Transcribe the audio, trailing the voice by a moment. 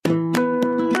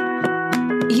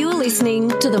listening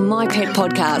to the myPET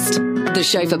podcast, the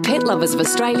show for pet lovers of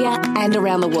Australia and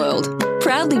around the world.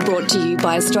 Proudly brought to you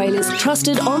by Australia's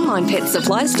trusted online pet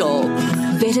supply store,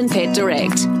 Vet and Pet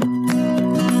Direct.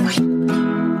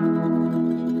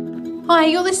 Hi,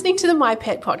 you're listening to the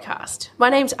myPET podcast. My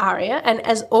name's Aria, and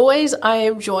as always, I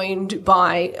am joined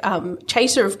by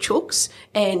chaser of chooks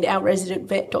and our resident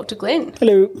vet, Dr. Glenn.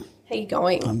 Hello. How you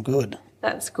going? I'm good.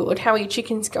 That's good. How are your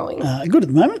chickens going? Good at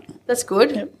the moment. That's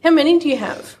good. Yep. How many do you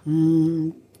have?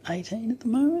 18 at the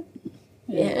moment.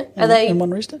 Yeah. Are they and one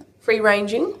rooster. free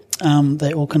ranging?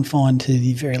 They all confined to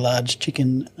the very large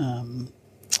chicken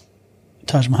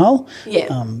Taj Mahal.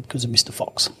 Yeah. Because of Mr.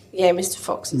 Fox. Yeah, Mr.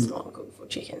 Fox is not good for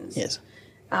chickens. Yes.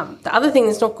 The other thing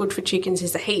that's not good for chickens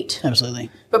is the heat. Absolutely.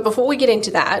 But before we get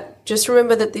into that, just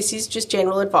remember that this is just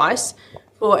general advice.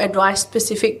 For advice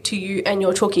specific to you and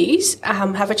your chookies,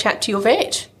 have a chat to your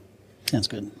vet. Sounds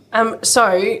good.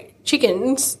 So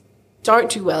chickens don't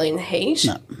do well in the heat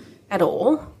at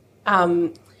all.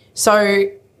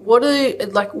 So what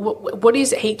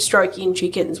is heat stroke in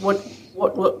chickens?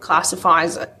 What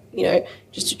classifies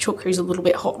just a chook who's a little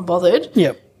bit hot and bothered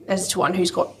as to one who's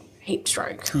got heat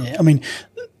stroke? Yeah, I mean,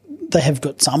 they have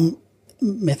got some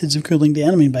methods of cooling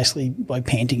down. I mean, basically by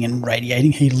panting and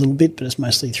radiating heat a little bit, but it's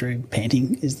mostly through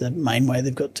panting is the main way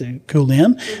they've got to cool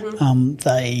down. Mm-hmm.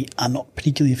 They are not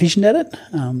particularly efficient at it,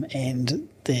 and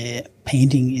their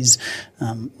panting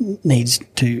needs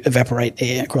to evaporate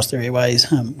air across their airways,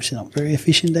 which they're not very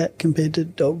efficient at compared to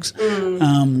dogs.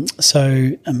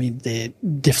 So, I mean, they're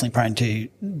definitely prone to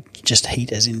just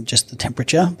heat as in just the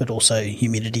temperature, but also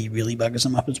humidity really buggers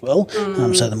them up as well.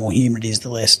 So the more humid it is, the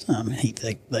less heat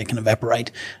they can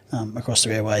evaporate across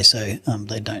their airways. So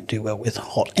they don't do well with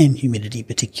hot and humidity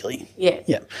particularly.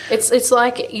 Yeah. It's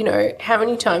like, how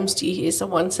many times do you hear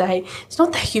someone say, it's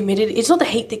not the humidity, it's not the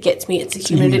heat that gets me, it's the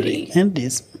humidity. And it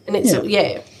is. And it's,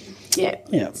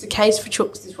 it's the case for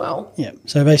chooks as well. Yeah.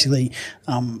 So basically,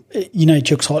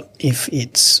 chook's hot if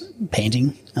it's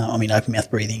panting. Open mouth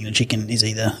breathing in a chicken is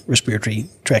either respiratory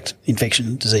tract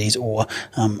infection, disease, or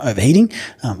overheating.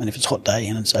 And if it's a hot day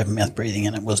and it's open mouth breathing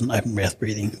and it wasn't open mouth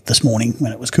breathing this morning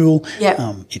when it was cool,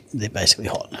 they're basically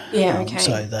hot. Yeah, okay.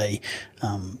 So they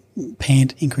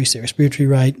pant, increase their respiratory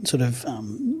rate, sort of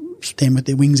stand with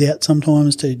their wings out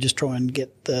sometimes to just try and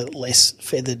get the less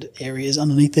feathered areas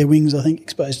underneath their wings, I think,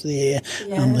 exposed to the air.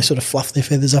 Yeah. They sort of fluff their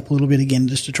feathers up a little bit again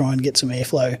just to try and get some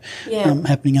airflow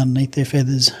happening underneath their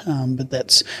feathers. But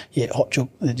that's, hot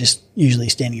chook, they're just usually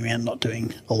standing around not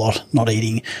doing a lot, not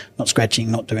eating, not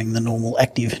scratching, not doing the normal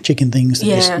active chicken things.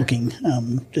 They're just looking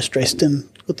distressed and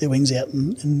got their wings out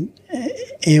and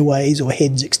airways or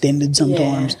heads extended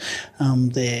sometimes.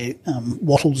 Their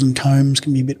wattles and combs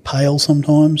can be a bit pale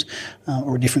sometimes,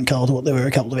 or a different colour to what they were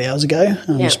a couple of hours ago,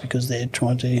 just because they're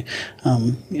trying to,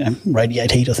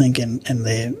 radiate heat, I think, and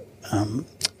their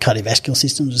cardiovascular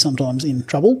systems are sometimes in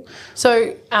trouble.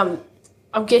 So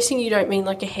I'm guessing you don't mean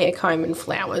like a hair comb and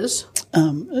flowers.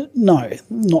 No,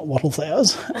 not wattle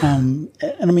flowers. And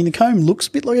I mean, the comb looks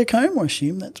a bit like a comb. I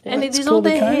assume that's why it's called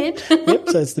a comb. And it is on their head. Yep,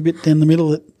 so it's the bit down the middle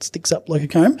that sticks up like a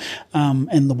comb.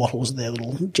 And the wattles are their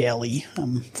little jowly,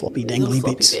 floppy, dangly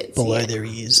bits below their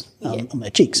ears on their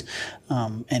cheeks.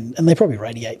 And they probably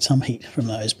radiate some heat from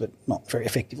those, but not very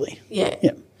effectively. Yeah.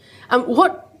 Yeah.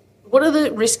 What are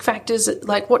the risk factors,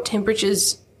 like what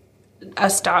temperatures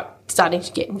are starting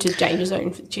to get into danger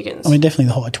zone for the chickens? I mean, definitely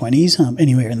the high 20s.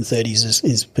 Anywhere in the 30s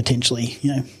is potentially,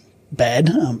 bad.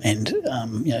 And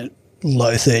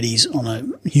low 30s on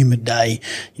a humid day,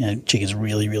 chickens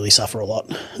really, really suffer a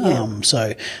lot.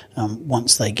 So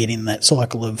once they get in that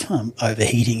cycle of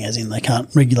overheating, as in they can't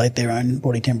regulate their own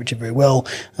body temperature very well,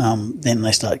 then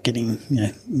they start getting,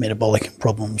 metabolic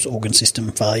problems, organ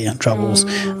system failure troubles,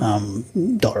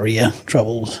 diarrhea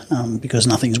troubles, because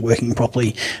nothing's working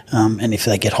properly. And if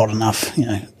they get hot enough,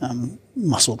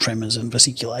 muscle tremors and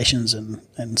vesiculations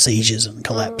and seizures and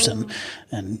collapse and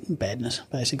badness,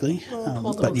 basically.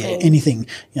 But anything,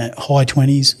 high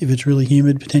 20s if it's really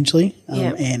humid potentially.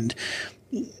 And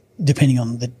depending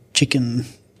on the chicken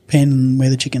pen, where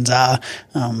the chickens are,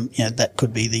 that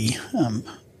could be the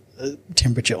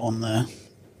temperature on the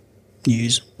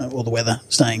news or the weather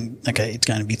saying, okay, it's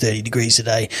going to be 30 degrees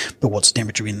today, but what's the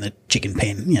temperature in the chicken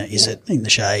pen? Is it in the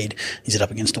shade? Is it up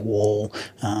against a wall?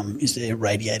 Is there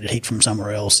radiated heat from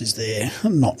somewhere else? Is there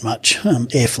not much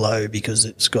airflow because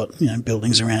it's got,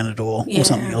 buildings around it or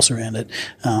something else around it?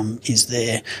 Is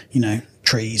there,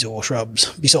 trees or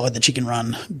shrubs beside the chicken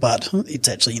run, but it's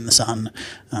actually in the sun.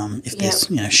 If there's,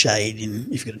 shade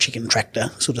if you've got a chicken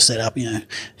tractor sort of set up,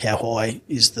 how high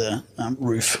is the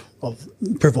roof of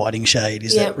providing shade?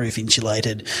 Is that roof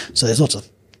insulated? So there's lots of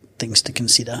things to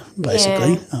consider,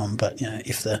 basically. But,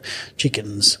 if the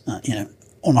chickens,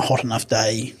 on a hot enough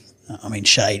day,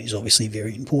 shade is obviously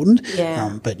very important.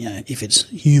 Yeah. But, if it's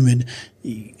humid,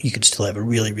 you could still have a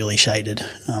really, really shaded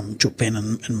chook pen,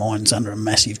 and mine's under a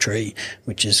massive tree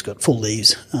which has got full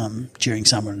leaves during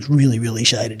summer and it's really, really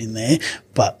shaded in there.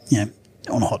 But,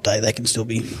 on a hot day they can still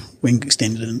be wing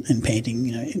extended and panting.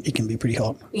 It can be pretty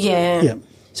hot. Yeah. Yeah.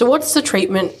 So what's the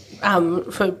treatment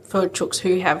for chooks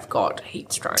who have got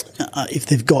heat stroke? If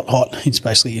they've got hot, it's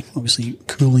basically obviously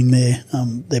cooling their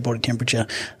body temperature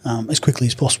as quickly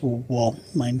as possible while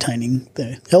maintaining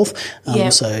their health.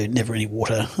 So never any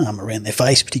water around their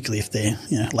face, particularly if they're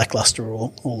lackluster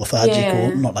or lethargic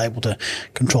or not able to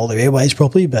control their airways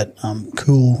properly. But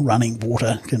cool running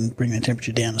water can bring their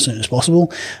temperature down as soon as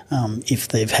possible. If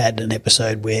they've had an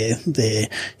episode where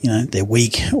they're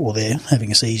weak or they're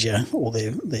having a seizure or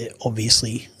they're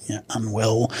obviously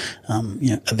unwell,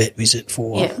 a vet visit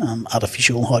for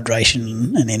artificial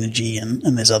hydration and energy, and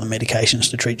there's other medications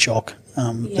to treat shock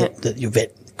that your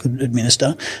vet could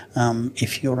administer.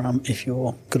 If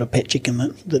you're got a pet chicken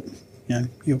that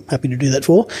you're happy to do that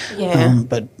for.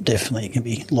 But definitely it can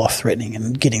be life-threatening,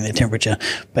 and getting their temperature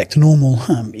back to normal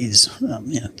is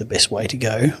the best way to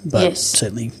go. But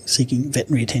certainly seeking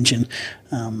veterinary attention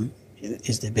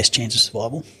is their best chance of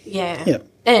survival.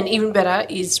 And even better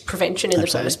is prevention in the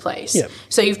first place.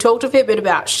 So you've talked a fair bit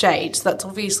about shade, so that's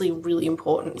obviously a really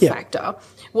important factor.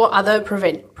 What other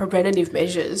preventative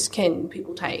measures can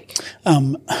people take?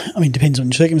 Depends on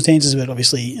your circumstances, but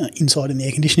obviously inside in the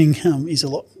air conditioning is a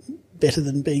lot better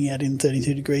than being out in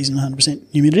 32 degrees and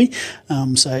 100% humidity.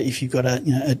 So if you've got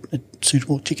a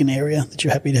suitable chicken area that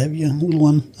you're happy to have your little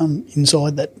one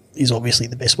inside, that is obviously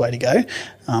the best way to go.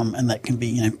 And that can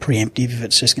be preemptive. If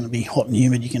it's just going to be hot and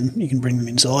humid, you can bring them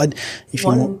inside. If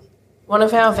one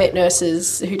of our vet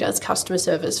nurses who does customer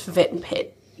service for Vet and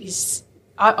Pet is,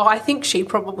 I think she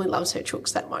probably loves her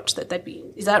chooks that much that they'd be.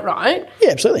 Is that right?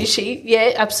 Yeah, absolutely. Is she?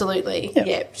 Yeah, absolutely.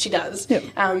 Yeah, she does.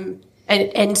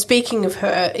 And speaking of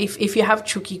her, if you have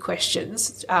chooky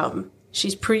questions,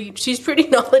 she's pretty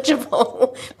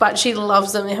knowledgeable, but she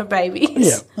loves them in her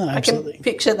babies. Yeah, absolutely. I can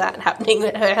picture that happening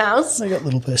at her house. They got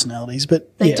little personalities,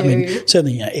 but they do.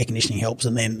 Certainly air conditioning helps.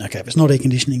 And then if it's not air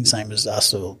conditioning, same as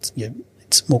us, or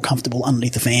it's more comfortable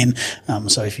underneath the fan.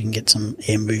 So if you can get some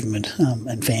air movement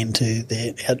and fan to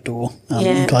their outdoor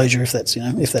enclosure, if that's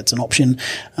an option.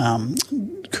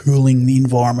 Cooling the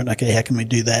environment. Okay, how can we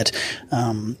do that?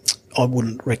 I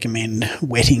wouldn't recommend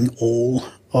wetting all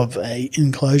of a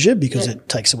enclosure because it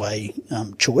takes away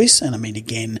choice. And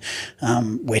again,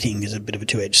 wetting is a bit of a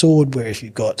two-edged sword, where if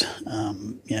you've got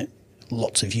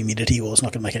lots of humidity, well, it's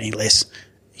not going to make it any less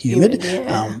humid.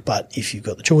 But if you've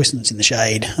got the choice and it's in the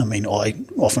shade, I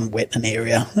often wet an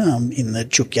area in the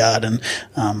chook yard, and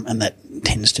that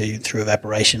tends to, through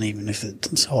evaporation, even if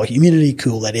it's high humidity,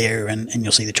 cool that area, and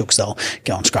you'll see the chooks, they'll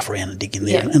go and scruff around and dig in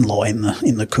there and lie in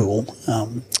the cool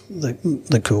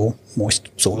the cool moist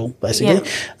soil, basically.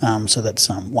 So that's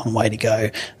one way to go.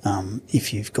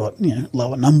 If you've got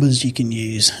lower numbers, you can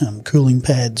use cooling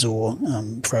pads or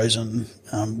frozen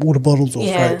water bottles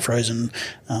or frozen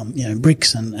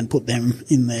bricks, and put them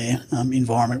in their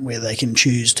environment where they can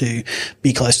choose to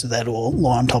be close to that or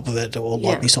lie on top of it or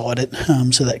lie beside it.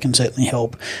 So that can certainly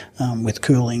help with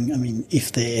cooling.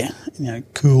 If they're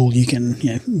cool, you can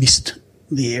mist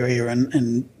the area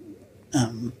and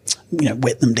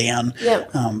wet them down.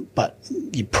 But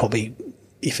you probably,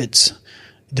 it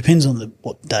depends on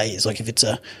what day is. Like if it's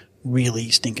a really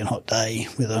stinking hot day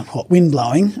with a hot wind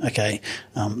blowing,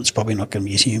 it's probably not going to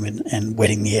be as humid, and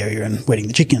wetting the area and wetting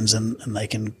the chickens, and they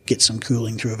can get some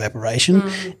cooling through evaporation.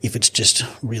 If it's just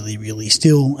really, really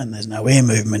still and there's no air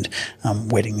movement,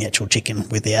 wetting the actual chicken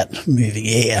without moving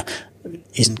air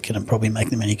isn't going to probably make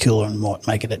them any cooler and might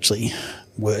make it actually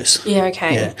worse.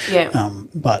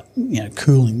 But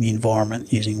cooling the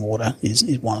environment using water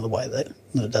is one of the ways that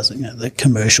it does it. The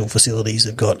commercial facilities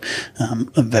have got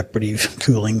evaporative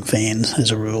cooling fans as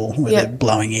a rule, where they're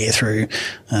blowing air through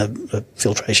a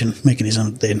filtration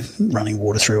mechanism, then running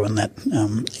water through, and that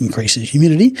increases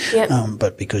humidity.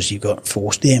 But because you've got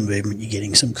forced air movement, you're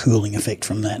getting some cooling effect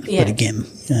from that. But again,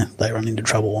 they run into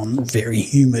trouble on very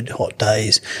humid, hot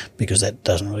days because that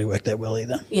doesn't really work that well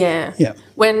either.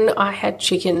 When I had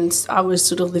chickens, I was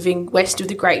sort of living west of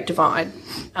the Great Divide,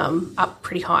 up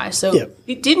pretty high, so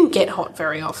it didn't get hot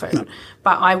very often.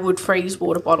 But I would freeze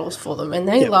water bottles for them, and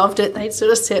they loved it. They'd sort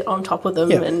of sit on top of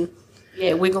them, and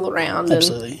wiggle around.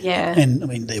 Absolutely. And, I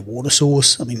mean, their water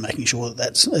source, I mean, making sure that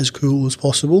that's as cool as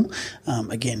possible.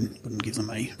 Again, wouldn't give them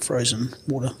a frozen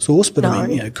water source, but, I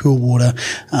mean, cool water,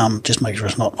 just make sure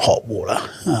it's not hot water.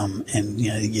 And,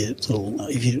 your little,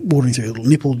 if you're watering through little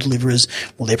nipple deliverers,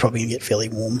 well, they're probably going to get fairly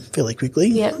warm fairly quickly.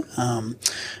 Yeah.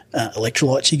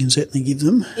 Electrolytes you can certainly give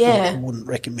them. Yeah. I wouldn't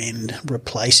recommend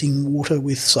replacing water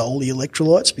with solely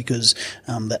electrolytes because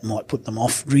that might put them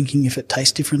off drinking if it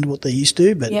tastes different to what they used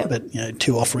to. But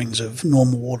 2 offerings of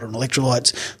normal water and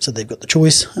electrolytes, so they've got the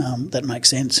choice. That makes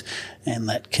sense, and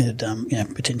that could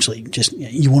potentially just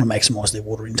you want to maximise their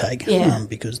water intake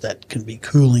because that can be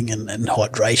cooling and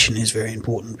hydration is very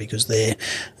important because they're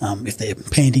if they're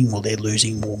panting, well, they're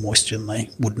losing more moisture than they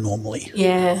would normally.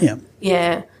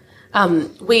 Yeah.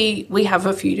 We have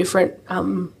a few different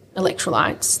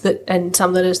electrolytes and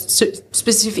some that are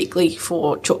specifically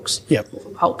for chooks, for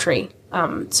poultry.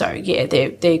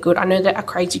 They're good. I know that a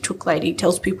crazy chook lady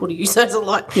tells people to use those a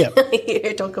lot. Yeah,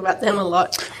 talk about them a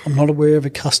lot. I'm not aware of a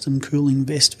custom cooling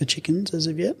vest for chickens as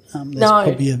of yet. There's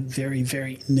probably a very,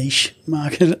 very niche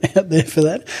market out there for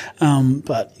that.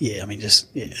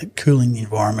 Cooling the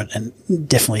environment and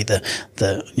definitely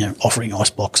the offering ice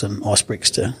blocks and ice bricks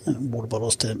to water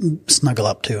bottles to snuggle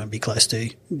up to and be close to.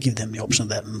 Give them the option of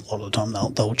that, and a lot of the time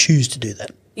they'll choose to do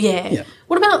that. Yeah.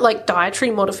 What about like dietary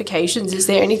modifications? Is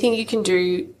there anything you can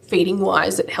do feeding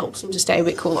wise that helps them to stay a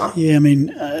bit cooler? Yeah, I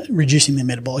mean, reducing their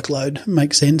metabolic load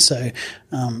makes sense. So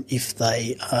if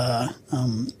they are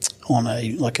on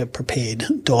a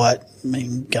prepared diet, I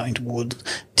mean, going towards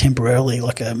temporarily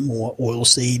like a more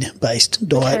oilseed based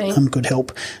diet could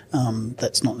help.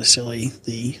 That's not necessarily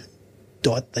the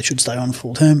diet they should stay on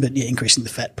full term, but increasing the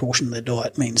fat portion of their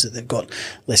diet means that they've got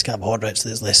less carbohydrates,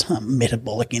 there's less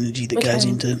metabolic energy that goes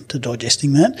into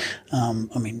digesting that.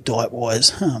 I mean, diet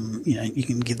wise, you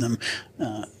can give them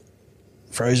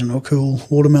frozen or cool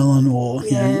watermelon or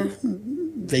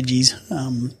veggies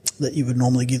that you would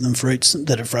normally give them, fruits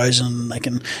that are frozen. They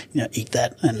can eat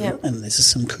that, and there's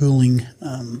some cooling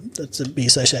that's to be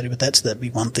associated with that. So that'd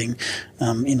be one thing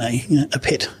in a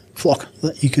pet flock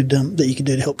that you could do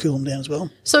to help cool them down as well.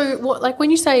 So what, like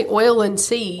when you say oil and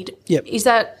seed, does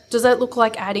that look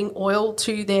like adding oil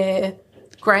to their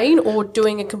grain or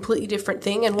doing a completely different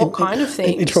thing, and what kind of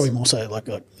things? It's probably more so like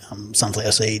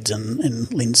sunflower seeds and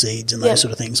linseeds and those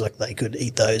sort of things. Like they could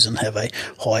eat those and have a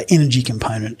high energy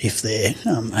component if they're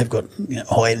have got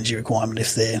high energy requirement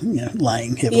if they're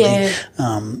laying heavily.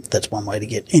 That's one way to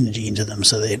get energy into them,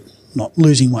 so they're not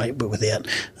losing weight but without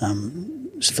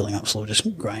just filling up sort of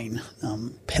just grain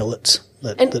pellets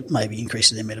that maybe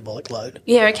increases their metabolic load.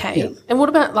 Yeah, okay. Yeah. And what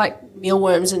about like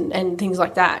mealworms and things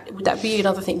like that? Would that be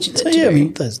another thing to do? Yeah, I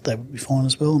mean, they would be fine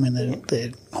as well. I mean,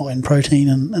 they're high in protein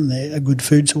and they're a good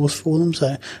food source for them.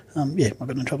 So, I've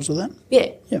got no troubles with that.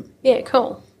 Yeah. Yeah,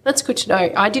 cool. That's good to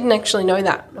know. I didn't actually know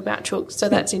that about chooks, so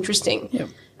that's interesting.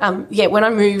 Yeah. When I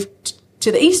moved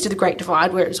to the east of the Great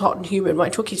Divide where it was hot and humid,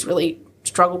 my chookies really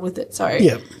struggled with it. So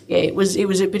it was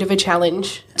a bit of a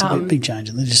challenge. It's a big change,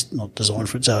 and they're just not designed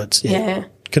for it. So it's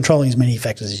controlling as many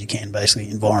factors as you can, basically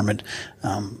environment,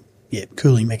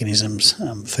 cooling mechanisms,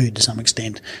 food to some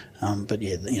extent,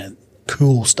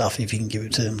 cool stuff if you can give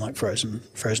it to them like frozen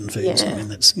foods. I mean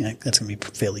that's that's going to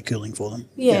be fairly cooling for them.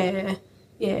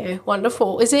 Yeah,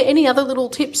 wonderful. Is there any other little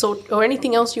tips or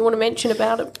anything else you want to mention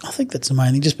about it? I think that's the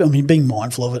main thing. Just, being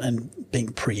mindful of it and being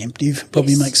preemptive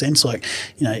probably makes sense. Like,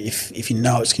 if it's going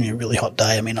to be a really hot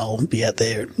day, I'll be out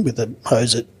there with a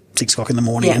hose at 6 o'clock in the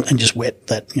morning and just wet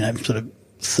that, sort of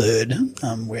third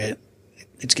where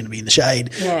it's going to be in the shade,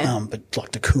 but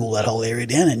like to cool that whole area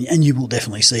down, and you will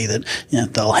definitely see that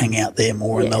they'll hang out there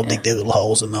more and they'll dig their little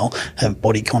holes and they'll have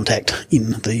body contact in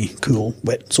the cool,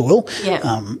 wet soil.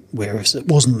 Whereas it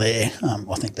wasn't there,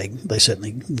 I think they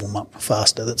certainly warm up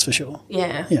faster. That's for sure.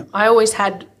 Yeah. I always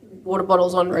had water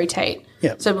bottles on rotate.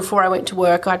 So before I went to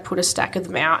work, I'd put a stack of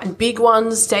them out, and big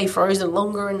ones stay frozen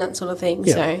longer and that sort of thing.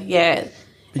 So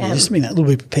But just being that little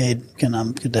bit prepared can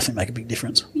definitely make a big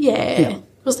difference.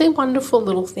 Because they're wonderful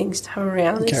little things to have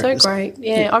around. They're so great.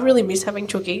 I really miss having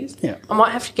chookies. I might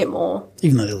have to get more.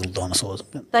 Even though they're little dinosaurs.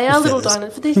 They are little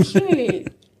dinosaurs, but they're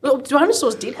cute. Well,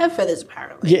 dinosaurs did have feathers,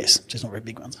 apparently. Yes, just not very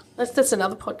big ones. That's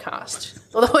another podcast.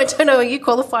 Although I don't know, are you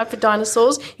qualified for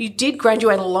dinosaurs? You did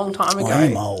graduate a long time ago. I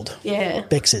am old. Yeah.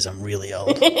 Beck says I'm really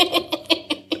old.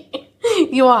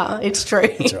 You are. It's true.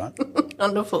 That's right.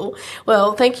 Wonderful.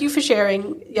 Well, thank you for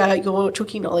sharing your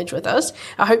chookie knowledge with us.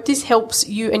 I hope this helps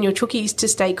you and your chookies to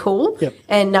stay cool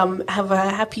and have a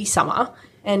happy summer.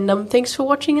 And thanks for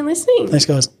watching and listening. Thanks,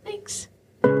 guys. Thanks.